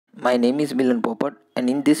My name is Milan Popat, and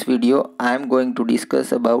in this video I am going to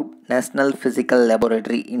discuss about National Physical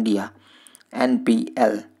Laboratory India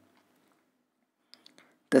 (NPL).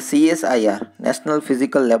 The CSIR National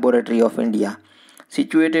Physical Laboratory of India,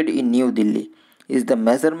 situated in New Delhi, is the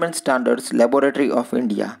Measurement Standards Laboratory of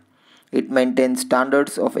India. It maintains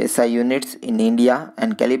standards of SI units in India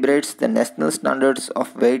and calibrates the national standards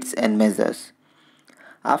of weights and measures.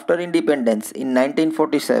 After independence in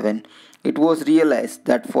 1947, it was realized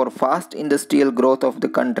that for fast industrial growth of the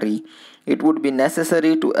country, it would be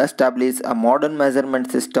necessary to establish a modern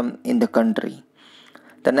measurement system in the country.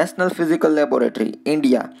 The National Physical Laboratory,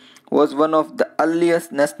 India, was one of the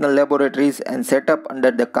earliest national laboratories and set up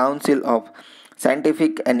under the Council of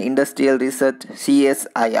Scientific and Industrial Research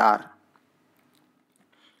 (CSIR).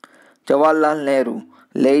 Jawaharlal Nehru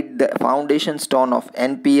laid the foundation stone of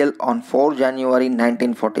NPL on 4 January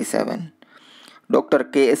 1947. Dr.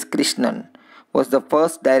 K.S. Krishnan was the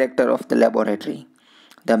first director of the laboratory.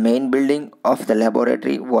 The main building of the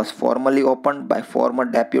laboratory was formally opened by former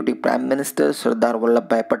Deputy Prime Minister Sardar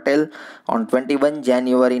Vallabhbhai Patel on 21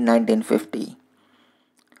 January 1950.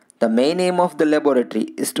 The main aim of the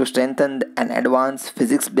laboratory is to strengthen and advance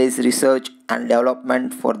physics-based research and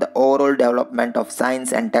development for the overall development of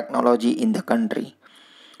science and technology in the country.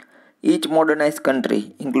 Each modernized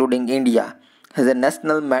country, including India, has a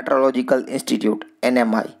National Meteorological Institute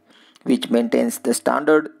 (NMI), which maintains the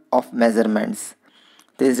standard of measurements.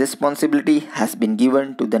 This responsibility has been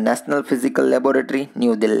given to the National Physical Laboratory,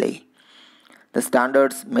 New Delhi. The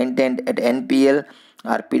standards maintained at NPL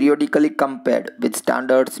are periodically compared with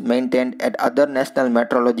standards maintained at other national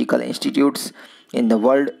meteorological institutes in the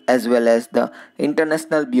world as well as the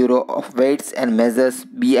International Bureau of Weights and Measures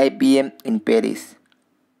 (BIPM) in Paris.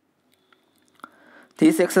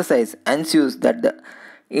 This exercise ensures that the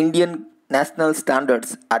Indian national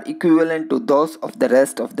standards are equivalent to those of the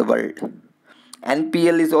rest of the world.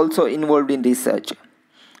 NPL is also involved in research.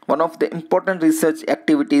 One of the important research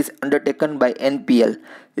activities undertaken by NPL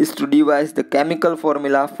is to devise the chemical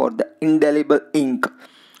formula for the indelible ink,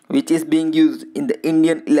 which is being used in the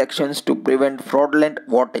Indian elections to prevent fraudulent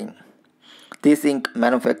voting. This ink,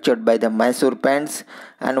 manufactured by the Mysore Paints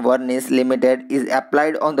and Varnish Limited, is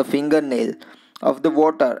applied on the fingernail of the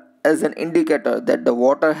voter as an indicator that the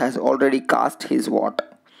voter has already cast his vote.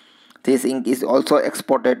 This ink is also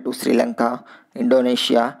exported to Sri Lanka,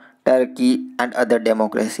 Indonesia, Turkey and other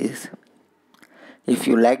democracies. If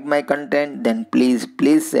you like my content, then please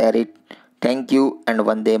share it. Thank you and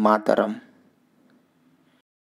Vande Mataram.